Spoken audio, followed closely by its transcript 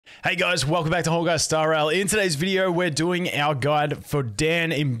Hey guys, welcome back to Honkai Star Rail. In today's video, we're doing our guide for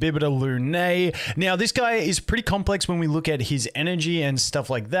Heng Imbibitor Lunae. Now, this guy is pretty complex when we look at his energy and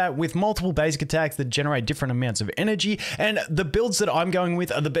stuff like that, with multiple basic attacks that generate different amounts of energy, and the builds that I'm going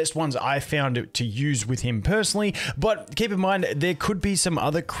with are the best ones I found to use with him personally, but keep in mind, there could be some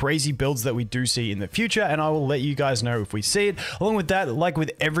other crazy builds that we do see in the future, and I will let you guys know if we see it. Along with that, like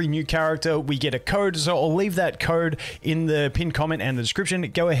with every new character, we get a code, so I'll leave that code in the pinned comment and the description.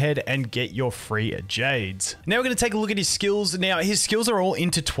 Go ahead and get your free jades. Now we're going to take a look at his skills. Now his skills are all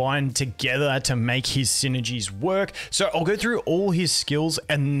intertwined together to make his synergies work. So I'll go through all his skills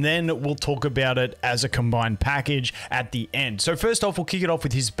and then we'll talk about it as a combined package at the end. So first off, we'll kick it off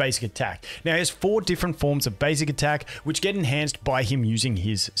with his basic attack. Now he has 4 different forms of basic attack which get enhanced by him using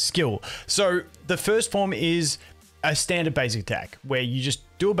his skill. So the first form is a standard basic attack where you just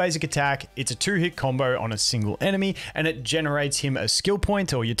do a basic attack. It's a 2-hit combo on a single enemy and it generates him a skill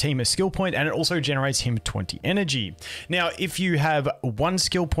point, or your team a skill point, and it also generates him 20 energy. Now, if you have 1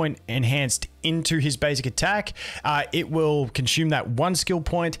 skill point enhanced into his basic attack, it will consume that 1 skill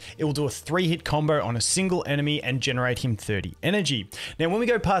point. It will do a 3-hit combo on a single enemy and generate him 30 energy. Now, when we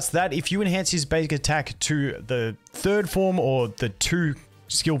go past that, if you enhance his basic attack to the 3rd form or the 2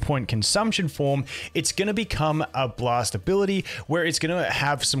 skill point consumption form, it's going to become a blast ability where it's going to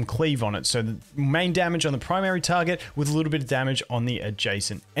have some cleave on it. So the main damage on the primary target with a little bit of damage on the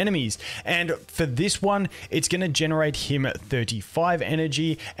adjacent enemies. And for this one, it's going to generate him 35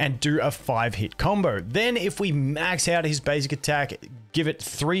 energy and do a 5-hit combo. Then if we max out his basic attack, give it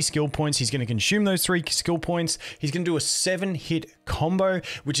 3 skill points, he's going to consume those 3 skill points. He's going to do a 7-hit combo,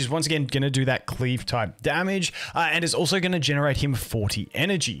 which is once again going to do that cleave type damage, and is also going to generate him 40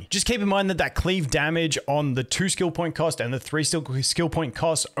 energy. Just keep in mind that that cleave damage on the 2 skill point cost and the 3 skill point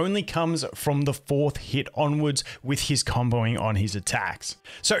cost only comes from the 4th hit onwards with his comboing on his attacks.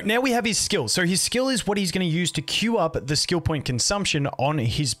 So now we have his skill. So his skill is what he's going to use to queue up the skill point consumption on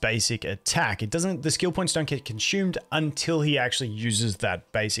his basic attack. The skill points don't get consumed until he actually uses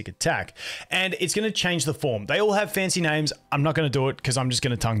that basic attack, and it's going to change the form. They all have fancy names. I'm not going to do it because I'm just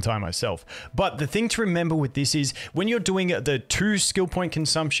going to tongue tie myself. But the thing to remember with this is when you're doing the 2 skill point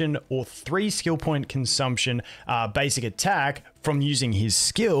consumption or 3 skill point consumption basic attack from using his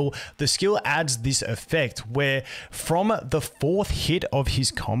skill, the skill adds this effect where from the 4th hit of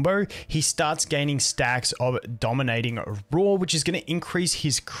his combo, he starts gaining stacks of dominating roar, which is going to increase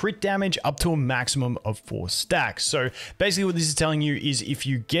his crit damage up to a maximum of 4 stacks. So basically what this is telling you is if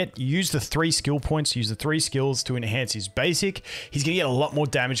you use the 3 skill points, use the 3 skills to enhance his basic, he's going to get a lot more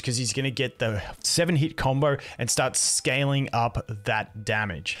damage because he's going to get the 7-hit combo and start scaling up that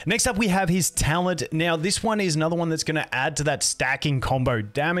damage. Next up, we have his talent. Now this one is another one that's going to add to that stacking combo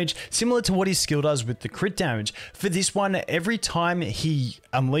damage, similar to what his skill does with the crit damage. For this one, every time he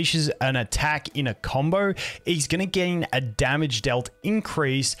unleashes an attack in a combo, he's going to gain a damage dealt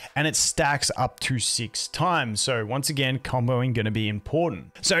increase, and it stacks up to 6 times. So once again, comboing going to be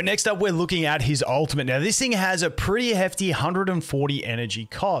important. So next up, we're looking at his ultimate. Now this thing has a pretty hefty 140 energy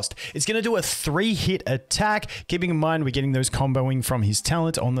cost. It's going to do a 3-hit attack, keeping in mind we're getting those comboing from his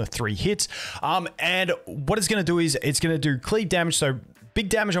talent on the 3 hits. And what it's going to do is it's going to do cleave damage, so big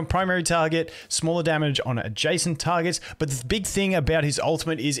damage on primary target, smaller damage on adjacent targets. But the big thing about his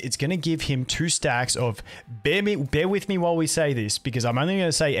ultimate is it's going to give him 2 stacks of, bear with me while we say this, because I'm only going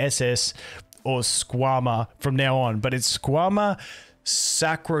to say SS or Squama from now on, but it's Squama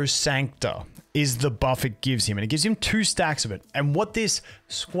Sacrosancta is the buff it gives him, and it gives him 2 stacks of it. And what this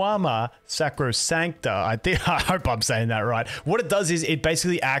Squama Sacrosancta, I hope I'm saying that right, what it does is it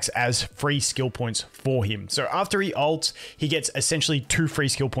basically acts as free skill points for him. So after he ults, he gets essentially 2 free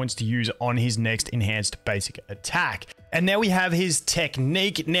skill points to use on his next enhanced basic attack. And now we have his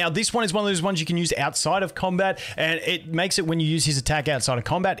technique. Now this one is one of those ones you can use outside of combat, and it makes it when you use his attack outside of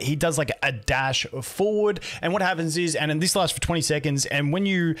combat, he does like a dash forward. And what happens is, and this lasts for 20 seconds, and when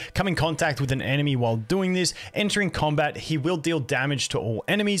you come in contact with an enemy while doing this, entering combat, he will deal damage to all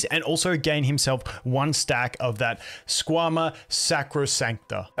enemies and also gain himself 1 stack of that Squama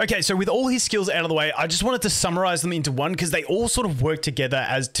Sacrosancta. Okay, so with all his skills out of the way, I just wanted to summarize them into one because they all sort of work together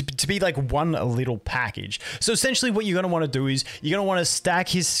as to be like one little package. So essentially what you're going to want to do is you're going to want to stack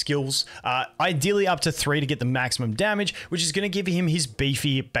his skills, ideally up to 3 to get the maximum damage, which is going to give him his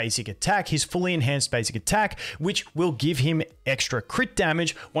beefy basic attack, his fully enhanced basic attack, which will give him extra crit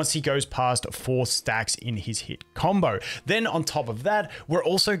damage once he goes past 4 stacks in his hit combo. Then on top of that, we're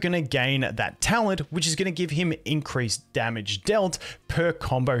also going to gain that talent, which is going to give him increased damage dealt per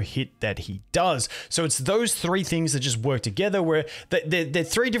combo hit that he does. So it's those 3 things that just work together, where they're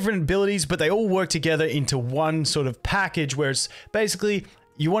 3 different abilities, but they all work together into one sort of package where it's basically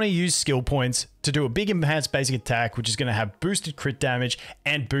you want to use skill points to do a big enhanced basic attack, which is going to have boosted crit damage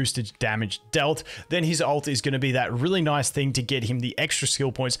and boosted damage dealt. Then his ult is going to be that really nice thing to get him the extra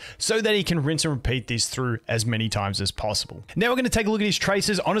skill points so that he can rinse and repeat this through as many times as possible. Now we're going to take a look at his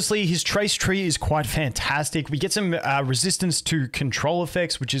traces. Honestly, his trace tree is quite fantastic. We get some resistance to control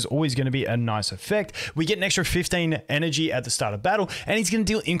effects, which is always going to be a nice effect. We get an extra 15 energy at the start of battle, and he's going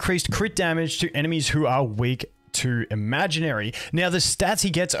to deal increased crit damage to enemies who are weak to imaginary. Now the stats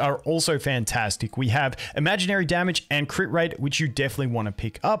he gets are also fantastic. We have imaginary damage and crit rate, which you definitely want to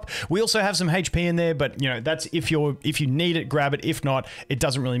pick up. We also have some HP in there, but you know, that's if you need it, grab it. If not, it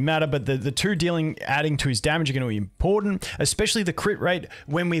doesn't really matter. But the two adding to his damage are going to be important, especially the crit rate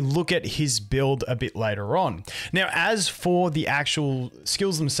when we look at his build a bit later on. Now, as for the actual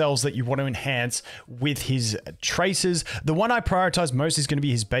skills themselves that you want to enhance with his traces, the one I prioritize most is going to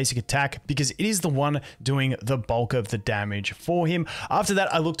be his basic attack, because it is the one doing the bulk of the damage for him. After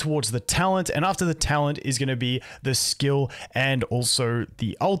that, I look towards the talent, and after the talent is going to be the skill and also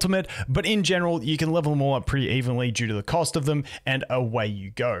the ultimate. But in general, you can level them all up pretty evenly due to the cost of them, and away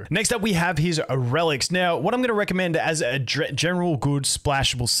you go. Next up, we have his relics. Now, what I'm going to recommend as a general good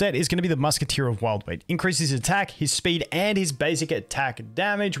splashable set is going to be the Musketeer of Wildweight. Increases his attack, his speed, and his basic attack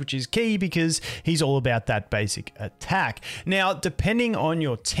damage, which is key because he's all about that basic attack. Now, depending on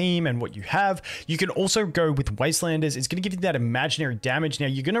your team and what you have, you can also go with Wastelanders. It's going to give you that imaginary damage. Now,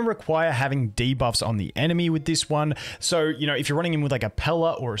 you're going to require having debuffs on the enemy with this one. So, you know, if you're running in with like a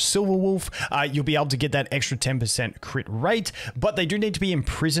Pella or a Silver Wolf, you'll be able to get that extra 10% crit rate, but they do need to be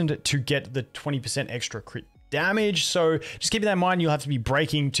imprisoned to get the 20% extra crit damage. So just keeping that in mind, you'll have to be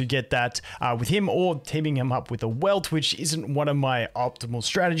breaking to get that with him, or teaming him up with a Welt, which isn't one of my optimal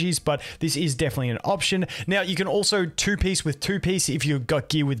strategies, but this is definitely an option. Now, you can also two-piece with two-piece if you've got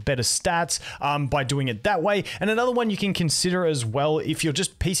gear with better stats by doing it that way. And another one you can consider as well, if you're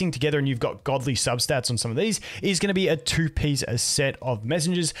just piecing together and you've got godly substats on some of these, is going to be a two-piece set of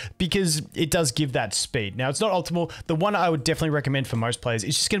messengers, because it does give that speed. Now, it's not optimal. The one I would definitely recommend for most players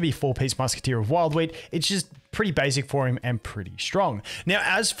is just going to be four-piece Musketeer of Wildweight. It's just pretty basic for him and pretty strong. Now,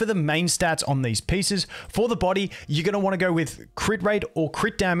 as for the main stats on these pieces, for the body, you're going to want to go with crit rate or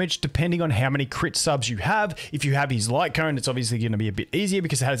crit damage, depending on how many crit subs you have. If you have his light cone, it's obviously going to be a bit easier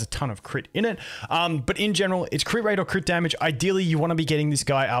because it has a ton of crit in it. But in general, it's crit rate or crit damage. Ideally, you want to be getting this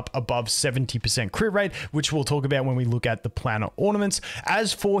guy up above 70% crit rate, which we'll talk about when we look at the planner ornaments.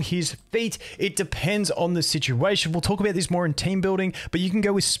 As for his feat, it depends on the situation. We'll talk about this more in team building, but you can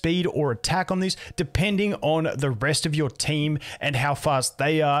go with speed or attack on this, depending on the rest of your team and how fast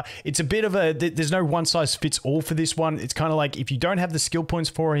they are. It's a bit of a, there's no one size fits all for this one. It's kind of like, if you don't have the skill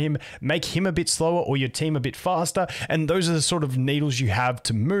points for him, make him a bit slower or your team a bit faster. And those are the sort of needles you have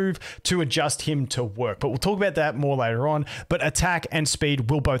to move to adjust him to work. But we'll talk about that more later on. But attack and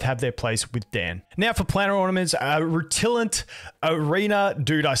speed will both have their place with Dan. Now for planner ornaments, Rutilant Arena.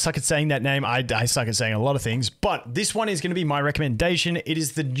 Dude, I suck at saying that name. I suck at saying a lot of things, but this one is going to be my recommendation. It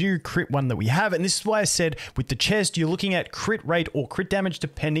is the new crit one that we have. And this is why I said with the chest, you're looking at crit rate or crit damage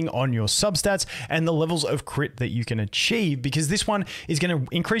depending on your substats and the levels of crit that you can achieve, because this one is going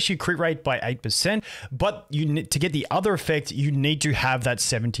to increase your crit rate by 8%, but you need to get the other effect, you need to have that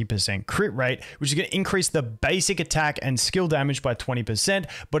 70% crit rate, which is going to increase the basic attack and skill damage by 20%,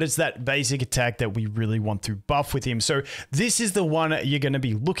 but it's that basic attack that we really want to buff with him. So this is the one you're going to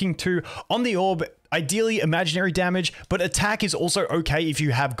be looking to. On the orb, ideally imaginary damage, but attack is also okay if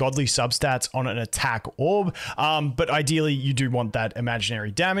you have godly substats on an attack orb. But ideally you do want that imaginary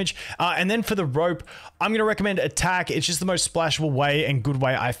damage. And then for the rope, I'm going to recommend attack. It's just the most splashable way and good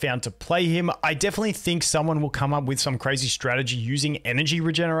way I found to play him. I definitely think someone will come up with some crazy strategy using energy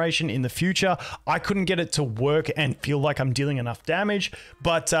regeneration in the future. I couldn't get it to work and feel like I'm dealing enough damage,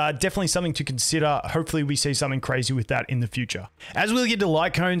 but definitely something to consider. Hopefully we see something crazy with that in the future. As we get to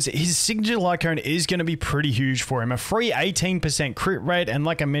light cones, his signature light cone is going to be pretty huge for him. A free 18% crit rate, and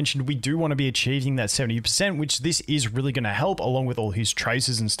like I mentioned, we do want to be achieving that 70%, which this is really going to help, along with all his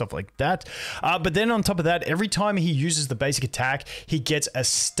traces and stuff like that. But then on top of that, every time he uses the basic attack, he gets a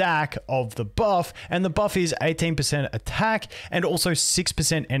stack of the buff, and the buff is 18% attack and also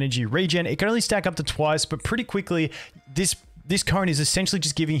 6% energy regen. It can only stack up to twice, but pretty quickly this cone is essentially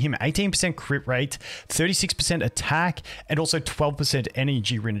just giving him 18% crit rate, 36% attack, and also 12%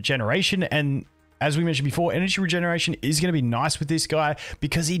 energy regeneration. And as we mentioned before, energy regeneration is going to be nice with this guy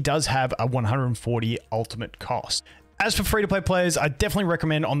because he does have a 140 ultimate cost. As for free-to-play players, I definitely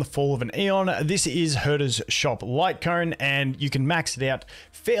recommend On the Fall of an Eon. This is Herder's Shop Light Cone, and you can max it out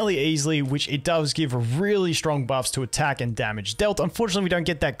fairly easily, which it does give really strong buffs to attack and damage dealt. Unfortunately, we don't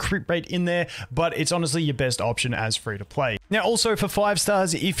get that crit rate in there, but it's honestly your best option as free-to-play. Now, also for 5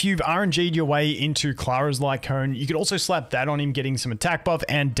 stars, if you've RNG'd your way into Clara's Light Cone, you could also slap that on him, getting some attack buff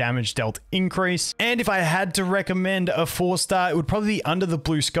and damage dealt increase. And if I had to recommend a 4-star, it would probably be Under the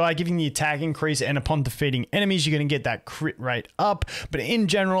Blue Sky, giving the attack increase, and upon defeating enemies, you're going to get that crit rate up. But in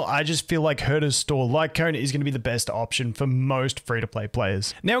general, I just feel like Herder's Store Light Cone is going to be the best option for most free-to-play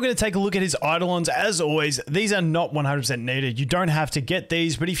players. Now we're going to take a look at his Eidolons. As always, these are not 100% needed. You don't have to get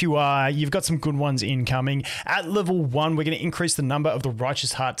these, but if you are, you've got some good ones incoming. At level 1, we're going to increase the number of the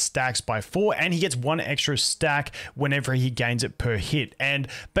Righteous Heart stacks by 4, and he gets 1 extra stack whenever he gains it per hit. And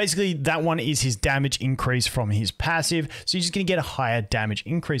basically, that one is his damage increase from his passive, so you're just going to get a higher damage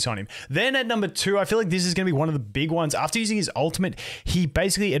increase on him. Then at number 2, I feel like this is going to be one of the big ones. After using his ultimate, he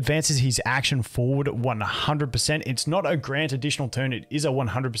basically advances his action forward 100%. It's not a grant additional turn, it is a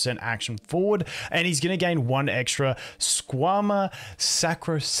 100% action forward, and he's going to gain 1 extra Squama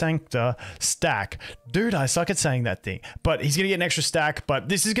Sacrosancta stack. Dude, I suck at saying that thing, but he's going to get an extra stack, but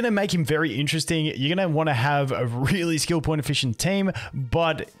this is going to make him very interesting. You're going to want to have a really skill point efficient team,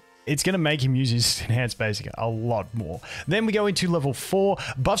 but it's going to make him use his enhanced basic a lot more. Then we go into level 4.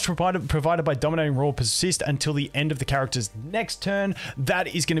 Buffs provided by Dominating Roar persist until the end of the character's next turn.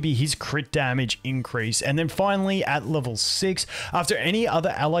 That is going to be his crit damage increase. And then finally at level 6, after any other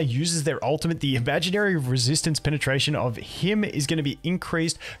ally uses their ultimate, the imaginary resistance penetration of him is going to be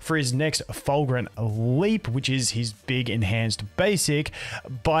increased for his next Fulgurant Leap, which is his big enhanced basic,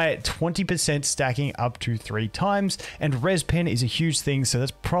 by 20%, stacking up to 3 times. And Res Pen is a huge thing, so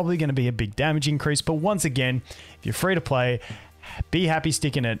that's probably going to be a big damage increase. But once again, if you're free to play, be happy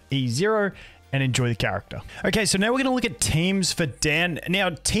sticking at E0 and enjoy the character. Okay, so now we're going to look at teams for Dan. Now,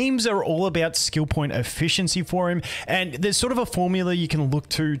 teams are all about skill point efficiency for him, and there's sort of a formula you can look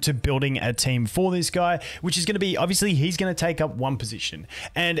to building a team for this guy, which is going to be, obviously, he's going to take up 1 position,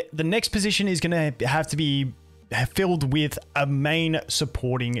 and the next position is going to have to be filled with a main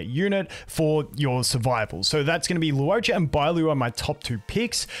supporting unit for your survival. So that's going to be Luocha and Bailu are my top 2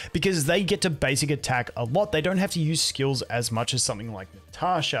 picks because they get to basic attack a lot. They don't have to use skills as much as something like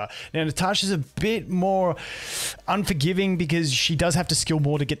Natasha. Now, Natasha's a bit more unforgiving because she does have to skill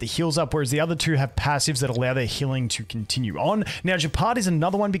more to get the heals up, whereas the other 2 have passives that allow their healing to continue on. Now, Japard is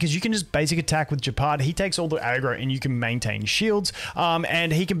another one because you can just basic attack with Japard. He takes all the aggro and you can maintain shields,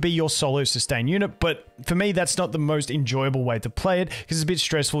 and he can be your solo sustain unit, but for me, that's not the most enjoyable way to play it because it's a bit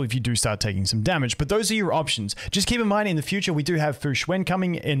stressful if you do start taking some damage. But those are your options. Just keep in mind, in the future, we do have Fu Xuan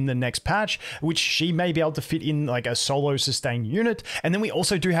coming in the next patch, which she may be able to fit in like a solo sustain unit. And then we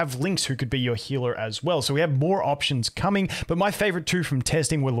also do have Lynx, who could be your healer as well. So we have more options coming, but my favorite 2 from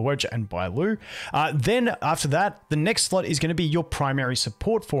testing were Luocha and Bailu. Then after that, the next slot is going to be your primary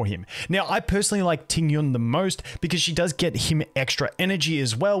support for him. Now, I personally like Ting Yun the most because she does get him extra energy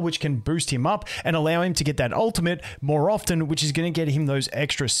as well, which can boost him up and allow him to get that ultimate more often, which is going to get him those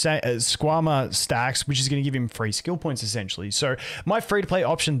extra Squama stacks, which is going to give him free skill points essentially. So my free-to-play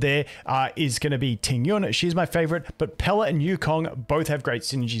option there is going to be Ting Yun. She's my favorite, but Pella and Yukong both have great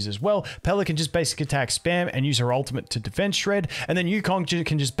synergies as well. Pella can just basic attack spam and use her ultimate to defense shred, and then Yukong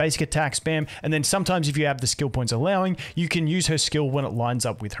can just basic attack spam, and then sometimes if you have the skill points allowing, you can use her skill when it lines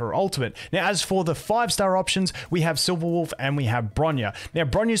up with her ultimate. Now, as for the 5-star options, we have Silverwolf and we have Bronya. Now,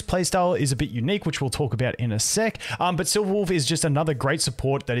 Bronya's playstyle is a bit unique, which we'll talk about in a sec, but Silverwolf is just another great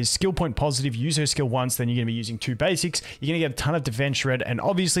support that is skill point positive. Use her skill once, then you're going to be using 2 basics. You're going to get a ton of defense shred, and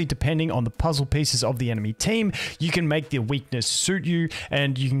obviously, depending on the puzzle pieces of the enemy team, you can make the weakness suit you,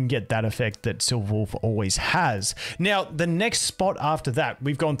 and you can get that effect that Silverwolf always has. Now, the next spot after that,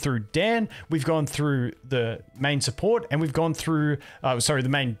 we've gone through Dan, we've gone through the main support, and we've gone through, the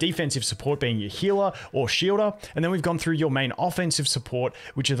main defensive support being your healer or shielder, and then we've gone through your main offensive support,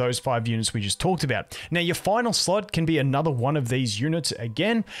 which are those 5 units we just talked about. Now, your final slot can be another one of these units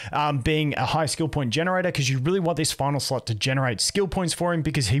again, being a high skill point generator, because you really want this final slot to generate skill points for him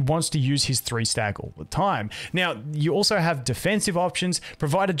because he wants to use his 3 stack all the time. Now, you also have defensive options.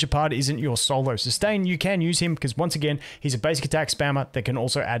 Provided Japard isn't your solo sustain, you can use him because once again, he's a basic attack spammer that can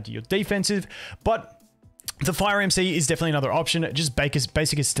also add to your defensive. But The Fire MC is definitely another option. Just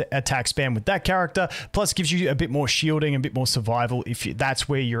basic attack spam with that character. Plus gives you a bit more shielding, a bit more survival if that's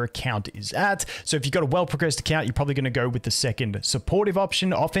where your account is at. So if you've got a well-progressed account, you're probably going to go with the second supportive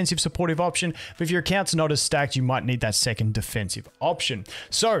option, offensive supportive option. But if your account's not as stacked, you might need that second defensive option.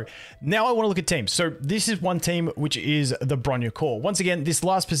 So now I want to look at teams. So this is one team, which is the Bronya core. Once again, this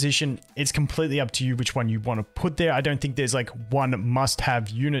last position, it's completely up to you which one you want to put there. I don't think there's like one must-have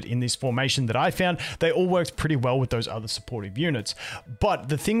unit in this formation that I found. They all worked pretty well with those other supportive units. But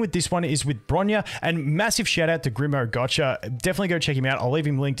the thing with this one is with Bronya, and massive shout out to Grimo Gotcha. Definitely go check him out. I'll leave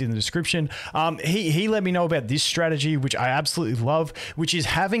him linked in the description. He let me know about this strategy, which I absolutely love, which is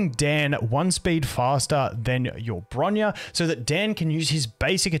having Dan 1 speed faster than your Bronya, so that Dan can use his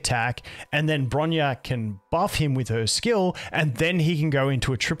basic attack, and then Bronya can buff him with her skill, and then he can go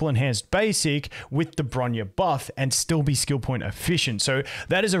into a triple enhanced basic with the Bronya buff and still be skill point efficient. So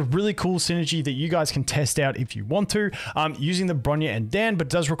that is a really cool synergy that you guys can test out if you want to, using the Bronya and Dan, but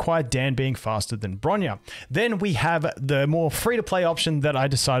does require Dan being faster than Bronya. Then we have the more free-to-play option that I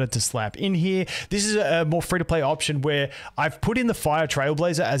decided to slap in here. This is a more free-to-play option where I've put in the Fire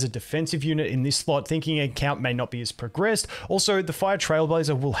Trailblazer as a defensive unit in this slot, thinking an account may not be as progressed. Also, the Fire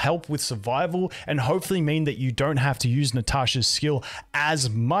Trailblazer will help with survival and hopefully mean that you don't have to use Natasha's skill as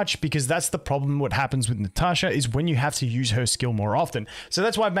much, because that's the problem. What happens with Natasha is when you have to use her skill more often. So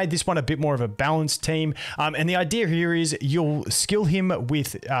that's why I've made this one a bit more of a balanced team. And the idea here is you'll skill him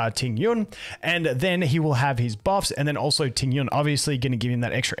with Ting Yun, and then he will have his buffs, and then also Ting Yun obviously going to give him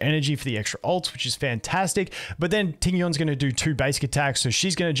that extra energy for the extra ults, which is fantastic. But then Ting Yun's going to do 2 basic attacks, so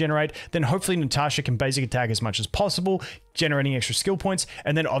she's going to generate. Then hopefully Natasha can basic attack as much as possible, generating extra skill points.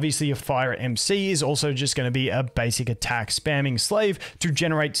 And then obviously your Fire MC is also just going to be a basic attack spamming slave to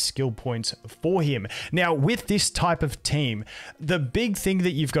generate skill points for him. Now with this type of team, the big thing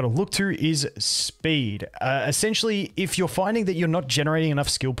that you've got to look to is speed. Essentially, if you're finding that you're not generating enough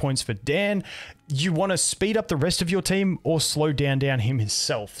skill points for Dan, you want to speed up the rest of your team or slow down him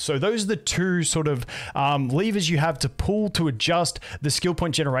himself. So those are the two sort of levers you have to pull to adjust the skill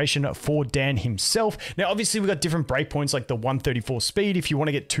point generation for Dan himself. Now, obviously, we've got different breakpoints like the 134 speed if you want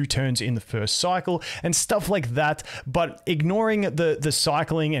to get 2 turns in the first cycle and stuff like that. But ignoring the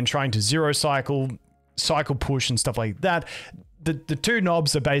cycling and trying to zero cycle push and stuff like that, the 2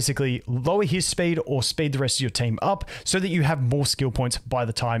 knobs are basically lower his speed or speed the rest of your team up so that you have more skill points by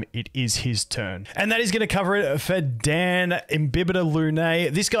the time it is his turn. And that is going to cover it for Dan Imbibitor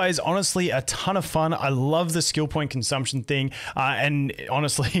Lunae. This guy is honestly a ton of fun. I love the skill point consumption thing. And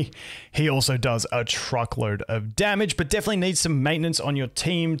honestly, he also does a truckload of damage, but definitely needs some maintenance on your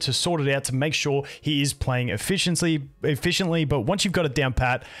team to sort it out to make sure he is playing efficiently. But once you've got it down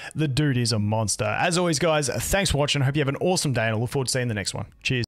pat, the dude is a monster. As always, guys, thanks for watching. I hope you have an awesome day. I look forward to seeing the next one. Cheers.